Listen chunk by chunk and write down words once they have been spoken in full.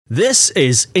This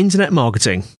is Internet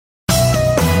Marketing.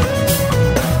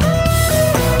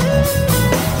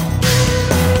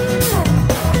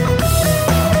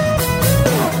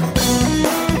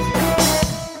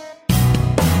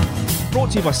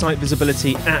 Brought to you by Site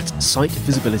Visibility at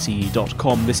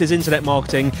sitevisibility.com. This is Internet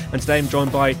Marketing, and today I'm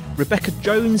joined by Rebecca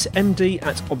Jones, MD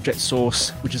at Object Source,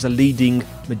 which is a leading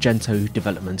Magento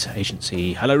development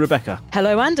agency. Hello, Rebecca.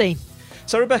 Hello, Andy.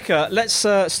 So, Rebecca, let's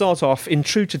start off in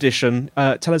true tradition.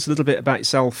 Tell us a little bit about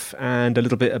yourself and a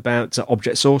little bit about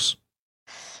Object Source.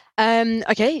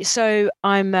 Okay, so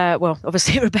I'm,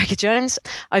 obviously Rebecca Jones.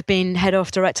 I've been head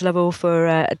of director level for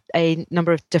a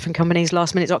number of different companies,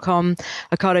 lastminute.com,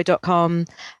 ocado.com,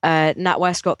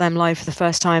 NatWest, got them live for the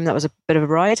first time. That was a bit of a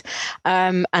ride,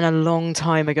 and a long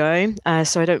time ago.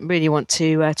 So I don't really want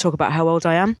to talk about how old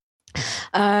I am.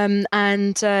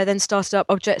 And then started up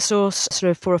Object Source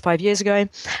sort of 4 or 5 years ago,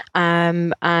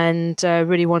 and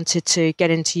really wanted to get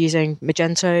into using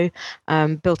Magento,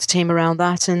 built a team around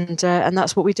that, and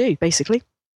that's what we do, basically.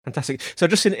 Fantastic. So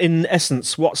just in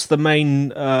essence, what's the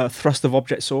main thrust of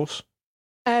Object Source?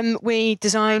 We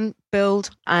design,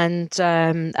 build, and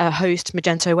host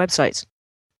Magento websites.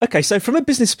 Okay, so from a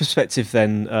business perspective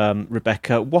then,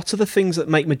 Rebecca, what are the things that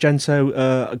make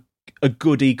Magento a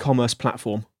good e-commerce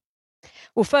platform?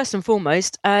 Well, first and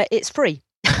foremost, it's free.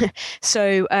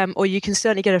 So, or you can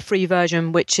certainly get a free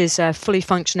version, which is fully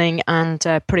functioning and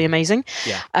pretty amazing.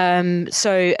 Yeah. And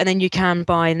then you can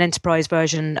buy an enterprise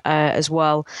version as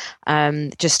well,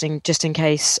 just in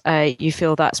case you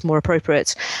feel that's more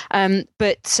appropriate.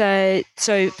 So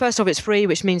first off, it's free,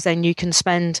 which means then you can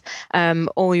spend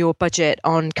all your budget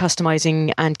on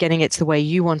customizing and getting it to the way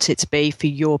you want it to be for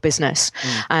your business.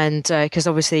 And because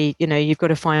obviously, you've got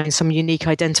to find some unique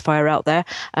identifier out there,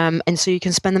 and so you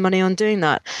can spend the money on doing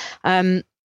that. And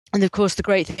of course, the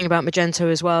great thing about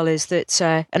Magento as well is that,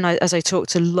 as I talk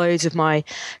to loads of my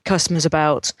customers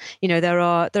about, there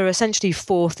are essentially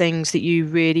 4 things that you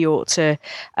really ought to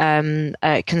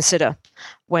consider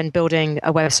when building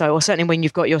a website, or certainly when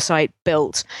you've got your site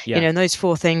built. Yeah. And those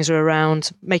 4 things are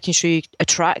around making sure you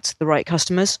attract the right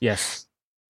customers. Yes.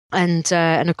 And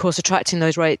of course, attracting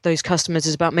those customers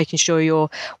is about making sure your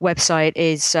website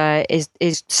is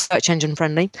search engine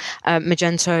friendly.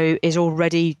 Magento is all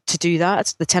ready to do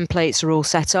that. The templates are all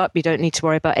set up. You don't need to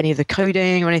worry about any of the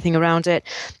coding or anything around it.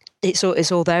 It's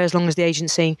all there as long as the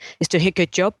agency is doing a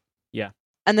good job. Yeah.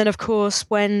 And then, of course,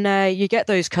 when you get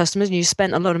those customers and you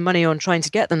spent a lot of money on trying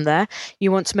to get them there,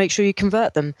 you want to make sure you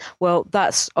convert them. Well,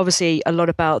 that's obviously a lot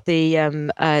about the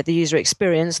user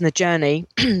experience and the journey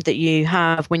that you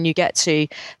have when you get to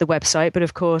the website. But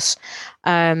of course,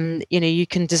 you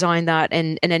can design that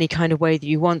in any kind of way that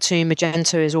you want to.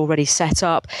 Magento is already set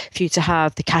up for you to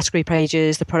have the category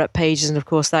pages, the product pages, and of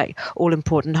course that all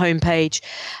important homepage.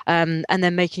 And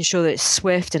then making sure that it's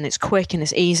swift and it's quick and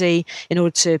it's easy in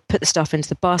order to put the stuff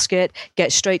into the basket, get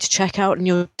straight to checkout, and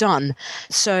you're done.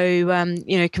 So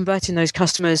converting those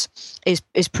customers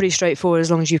is pretty straightforward as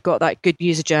long as you've got that good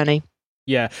user journey.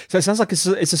 Yeah. So it sounds like it's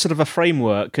a sort of a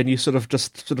framework, and you sort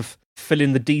of fill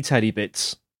in the detaily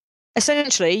bits.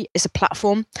 Essentially, it's a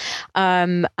platform,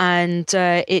 and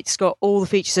it's got all the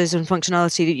features and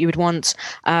functionality that you would want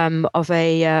of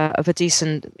a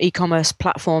decent e-commerce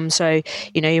platform. So,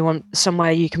 you want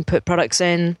somewhere you can put products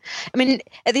in. I mean,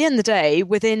 at the end of the day,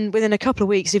 within a couple of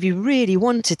weeks, if you really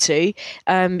wanted to,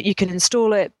 you can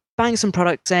install it, bang some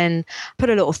products in, put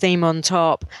a little theme on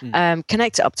top,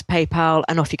 connect it up to PayPal,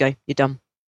 and off you go. You're done.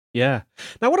 Yeah.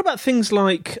 Now, what about things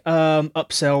like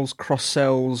upsells,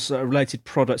 cross-sells, related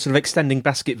products, sort of extending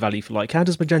basket value, if you like? How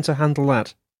does Magento handle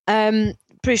that?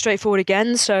 Pretty straightforward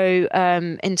again. So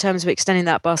in terms of extending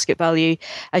that basket value,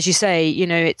 as you say,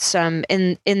 it's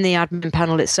in the admin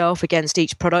panel itself against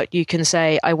each product. You can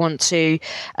say, I want to,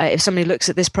 if somebody looks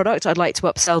at this product, I'd like to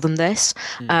upsell them this,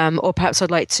 or perhaps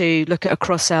I'd like to look at a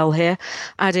cross-sell here,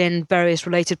 add in various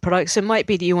related products. It might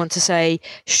be that you want to say,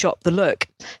 shop the look.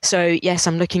 So yes,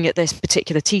 I'm looking at this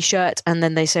particular t-shirt, and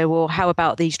then they say, well, how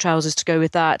about these trousers to go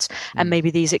with that, and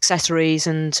maybe these accessories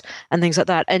and things like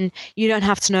that. And you don't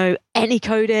have to know any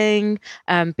coding,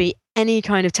 be any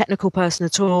kind of technical person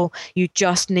at all. You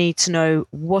just need to know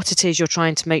what it is you're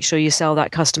trying to make sure you sell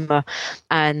that customer,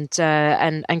 and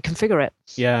configure it.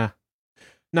 Yeah.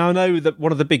 Now, I know that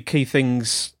one of the big key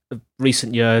things of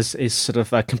recent years is sort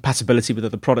of compatibility with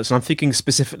other products, and I'm thinking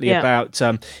specifically about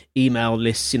email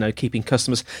lists, keeping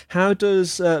customers. How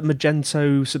does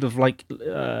Magento sort of like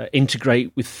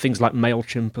integrate with things like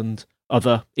MailChimp and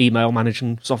other email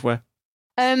managing software?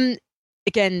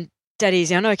 Again, dead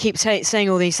easy. I know I keep saying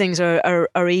all these things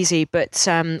are easy, but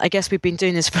I guess we've been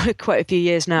doing this for quite a few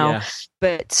years now.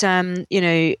 But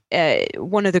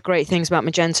one of the great things about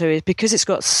Magento is because it's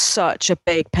got such a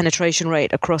big penetration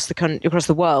rate across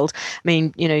the world. I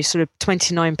mean, sort of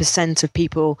 29% of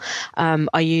people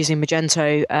are using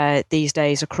Magento these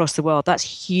days across the world. That's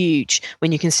huge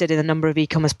when you consider the number of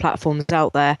e-commerce platforms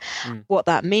out there. What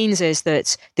that means is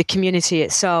that the community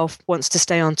itself wants to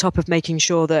stay on top of making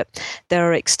sure that there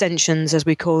are extensions, as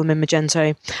we call them in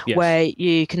Magento, where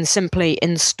you can simply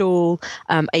install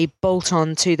a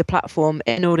bolt-on to the platform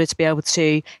in order to be able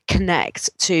to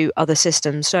connect to other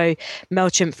systems. So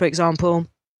MailChimp, for example,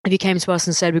 if you came to us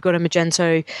and said, we've got a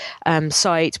Magento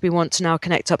site, we want to now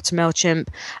connect up to MailChimp,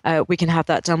 we can have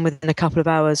that done within a couple of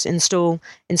hours. Install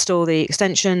the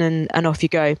extension and off you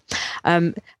go.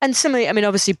 And similarly, I mean,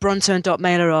 obviously Bronto and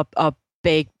 .mailer are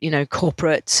big,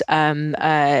 corporate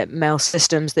mail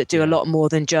systems that do a lot more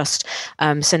than just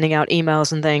sending out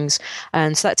emails and things.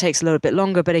 And so that takes a little bit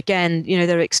longer. But again,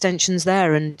 there are extensions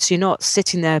there. And so you're not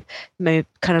sitting there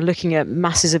kind of looking at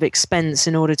masses of expense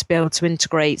in order to be able to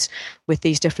integrate with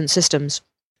these different systems.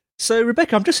 So,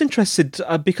 Rebecca, I'm just interested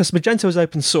because Magento is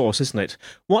open source, isn't it?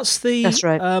 That's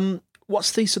right.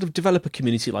 What's the sort of developer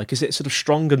community like? Is it sort of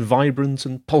strong and vibrant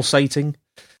and pulsating?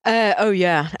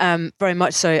 Very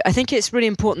much so. I think it's really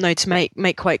important, though, to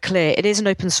make quite clear it is an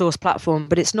open source platform,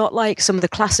 but it's not like some of the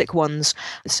classic ones,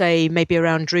 say maybe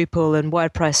around Drupal and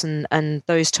WordPress and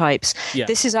those types. Yeah.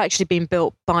 This has actually been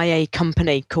built by a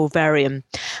company called Varium,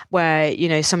 where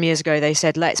some years ago they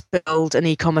said, let's build an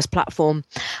e-commerce platform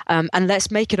and let's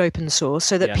make it open source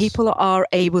so that people are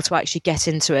able to actually get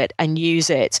into it and use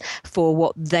it for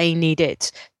what they need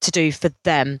it to do for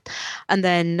them. And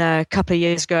then a couple of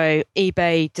years ago,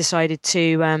 eBay decided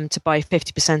to buy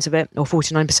 50% of it, or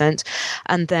 49%,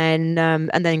 and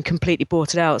then completely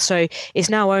bought it out. So it's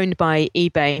now owned by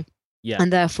eBay. Yeah.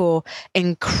 And therefore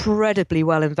incredibly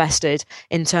well invested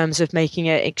in terms of making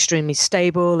it extremely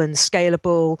stable and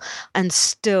scalable and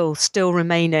still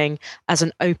remaining as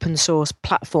an open source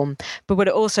platform. But what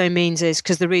it also means is,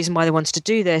 because the reason why they wanted to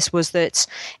do this was that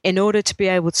in order to be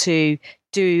able to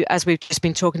do, as we've just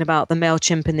been talking about, the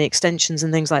MailChimp and the extensions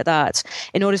and things like that,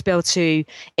 in order to be able to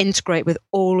integrate with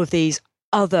all of these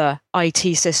other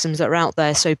IT systems that are out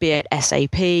there, so be it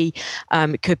SAP,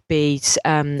 it could be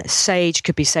Sage,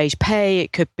 could be Sage Pay,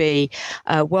 it could be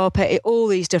WorldPay, all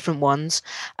these different ones.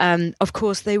 Of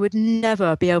course, they would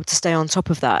never be able to stay on top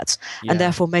of that, and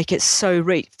therefore make it so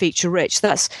feature rich.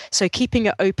 That's so keeping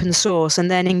it open source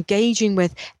and then engaging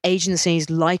with agencies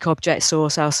like Object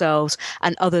Source, ourselves,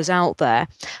 and others out there.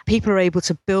 People are able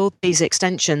to build these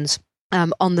extensions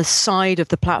on the side of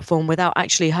the platform without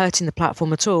actually hurting the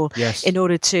platform at all, in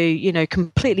order to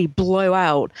completely blow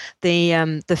out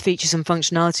the features and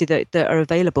functionality that are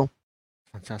available.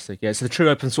 Fantastic. Yeah, it's the true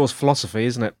open source philosophy,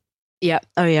 isn't it? Yeah.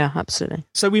 Oh, yeah, absolutely.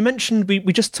 So we mentioned,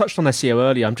 we just touched on SEO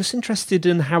earlier. I'm just interested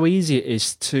in how easy it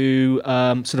is to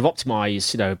sort of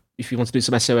optimize, if you want to do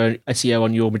some SEO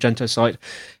on your Magento site,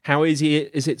 how easy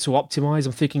is it to optimize?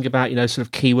 I'm thinking about, sort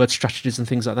of keyword strategies and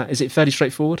things like that. Is it fairly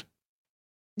straightforward?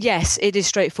 Yes, it is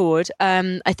straightforward.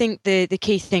 I think the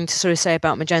key thing to sort of say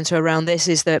about Magento around this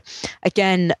is that,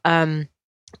 again,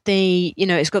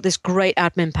 it's got this great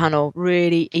admin panel,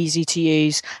 really easy to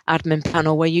use admin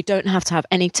panel where you don't have to have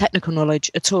any technical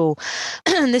knowledge at all.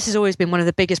 And this has always been one of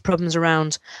the biggest problems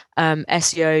around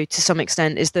SEO to some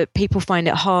extent, is that people find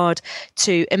it hard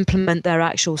to implement their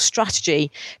actual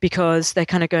strategy because they're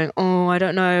kind of going, oh, I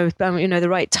don't know, the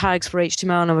right tags for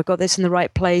HTML, and we've got this in the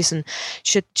right place, and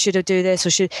should I do this, or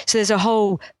should? So there's a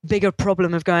whole bigger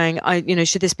problem of going,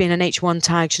 should this be in an H1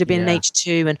 tag, should it be in an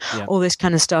H2, and all this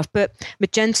kind of stuff. But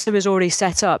Magento is already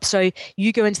set up. So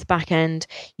you go into the back end,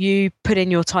 you put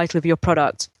in your title of your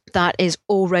product. That is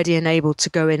already enabled to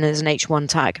go in as an H1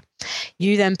 tag.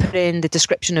 You then put in the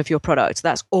description of your product.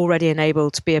 That's already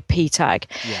enabled to be a P tag.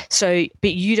 Yeah. So,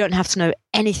 but you don't have to know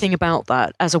anything about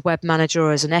that as a web manager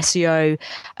or as an SEO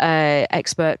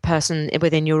expert person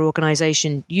within your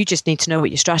organization. You just need to know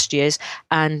what your strategy is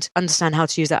and understand how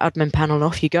to use that admin panel, and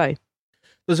off you go.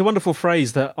 There's a wonderful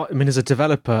phrase that, as a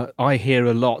developer, I hear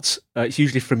a lot. It's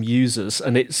usually from users,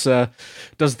 and it's,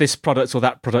 does this product or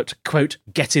that product, quote,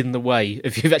 get in the way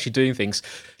of you actually doing things?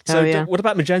 So what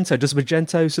about Magento? Does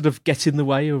Magento sort of get in the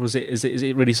way, or is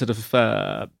it really sort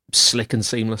of slick and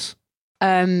seamless?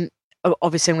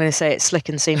 Obviously, I'm going to say it's slick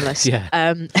and seamless.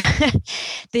 Yeah.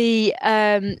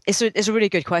 It's a really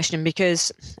good question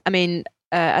because,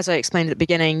 as I explained at the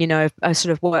beginning, I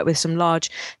sort of work with some large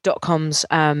 .coms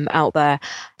out there.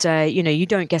 You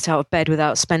don't get out of bed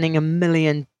without spending £1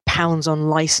 million pounds on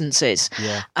licenses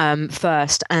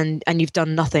first, and you've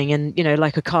done nothing, and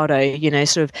like Ocado,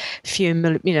 sort of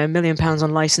 £1 million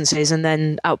on licenses, and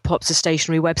then out pops a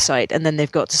stationary website, and then they've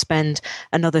got to spend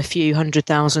another few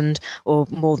 100,000 or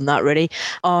more than that really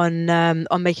on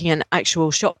making an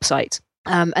actual shop site.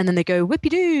 And then they go,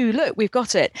 whippy-doo, look, we've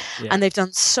got it. Yeah. And they've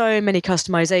done so many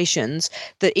customizations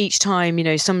that each time,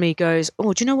 somebody goes,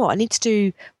 oh, do you know what?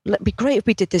 It'd be great if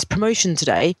we did this promotion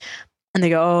today. And they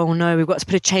go, oh no, we've got to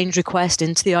put a change request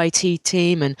into the IT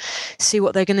team and see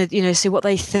what they're going to, see what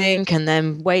they think, and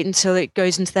then wait until it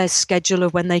goes into their schedule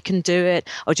of when they can do it.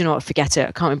 Oh, do you know what? Forget it.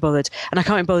 I can't be bothered. And I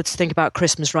can't be bothered to think about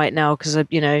Christmas right now because,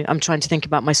 I'm trying to think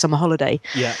about my summer holiday.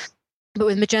 Yeah. But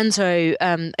with Magento,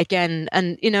 again,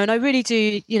 and I really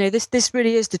do, this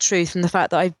really is the truth, and the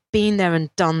fact that I've been there and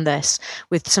done this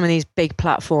with some of these big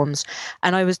platforms,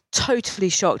 and I was totally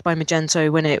shocked by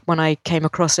Magento when I came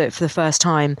across it for the first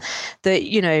time. That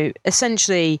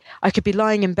essentially, I could be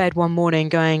lying in bed one morning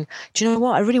going, do you know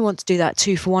what? I really want to do that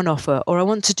 2-for-1 offer, or I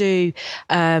want to do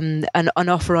an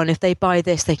offer on if they buy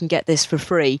this, they can get this for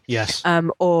free. Yes.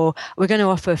 Or we're going to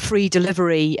offer free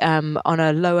delivery on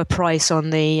a lower price on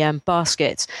the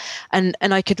basket, and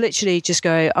I could literally just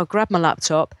go, I'll grab my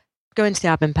laptop, go into the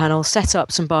admin panel, set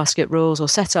up some basket rules or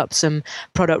set up some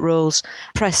product rules,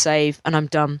 press save, and I'm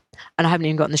done. And I haven't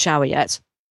even got in the shower yet.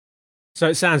 So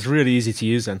it sounds really easy to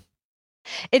use then.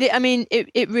 It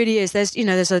really is. It's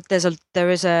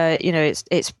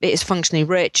functionally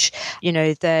rich.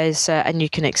 There's and you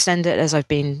can extend it, as I've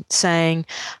been saying,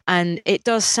 and it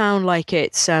does sound like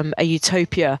it's a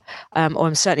utopia, or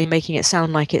I'm certainly making it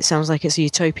sound like it sounds like it's a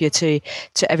utopia to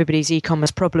everybody's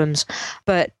e-commerce problems.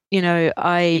 But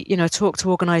I talk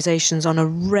to organizations on a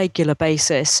regular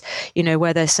basis,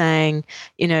 where they're saying,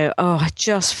 oh, I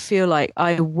just feel like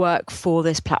I work for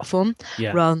this platform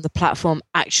rather than the platform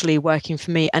actually working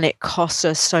for me, and it costs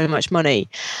us so much money.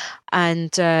 And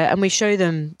we show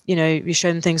them,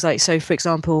 things like, so for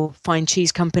example, Fine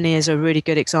Cheese Company is a really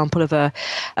good example of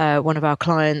one of our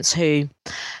clients who,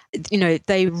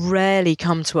 they rarely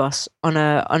come to us on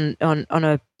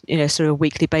a sort of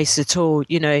weekly basis at all.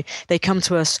 They come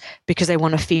to us because they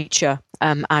want a feature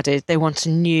added. They want a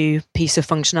new piece of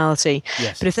functionality.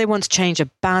 Yes. But if they want to change a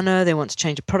banner, they want to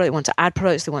change a product, they want to add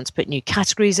products, they want to put new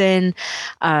categories in,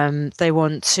 they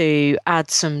want to add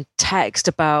some text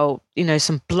about,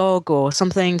 some blog or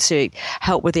something to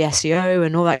help with the SEO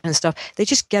and all that kind of stuff, they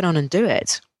just get on and do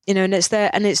it. And it's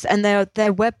they're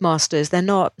webmasters. They're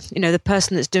not, the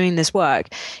person that's doing this work.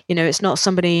 It's not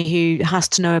somebody who has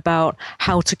to know about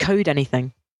how to code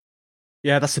anything.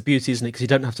 Yeah, that's the beauty, isn't it? Because you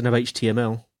don't have to know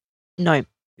HTML. No.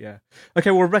 Yeah. Okay.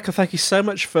 Well, Rebecca, thank you so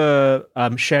much for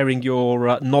sharing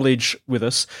your knowledge with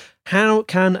us. How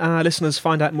can our listeners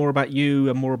find out more about you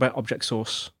and more about Object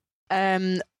Source?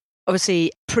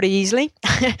 Obviously, pretty easily.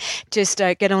 Just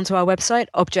get onto our website,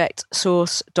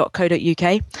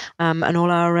 objectsource.co.uk, and all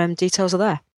our details are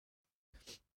there.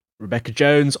 Rebecca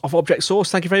Jones of Object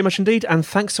Source, thank you very much indeed. And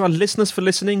thanks to our listeners for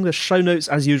listening. The show notes,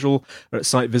 as usual, are at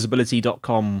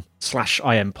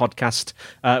sitevisibility.com/IM podcast.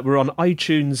 We're on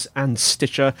iTunes and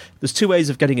Stitcher. There's two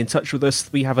ways of getting in touch with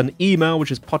us. We have an email,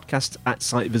 which is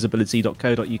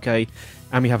podcast@sitevisibility.co.uk.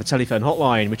 And we have a telephone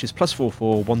hotline, which is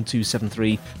 +44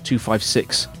 1273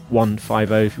 256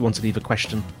 150 if you want to leave a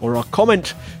question or a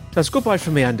comment. So it's goodbye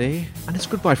from me, Andy, and it's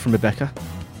goodbye from Rebecca.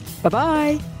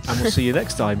 Bye-bye. And we'll see you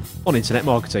next time on Internet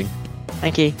Marketing.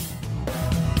 Thank you.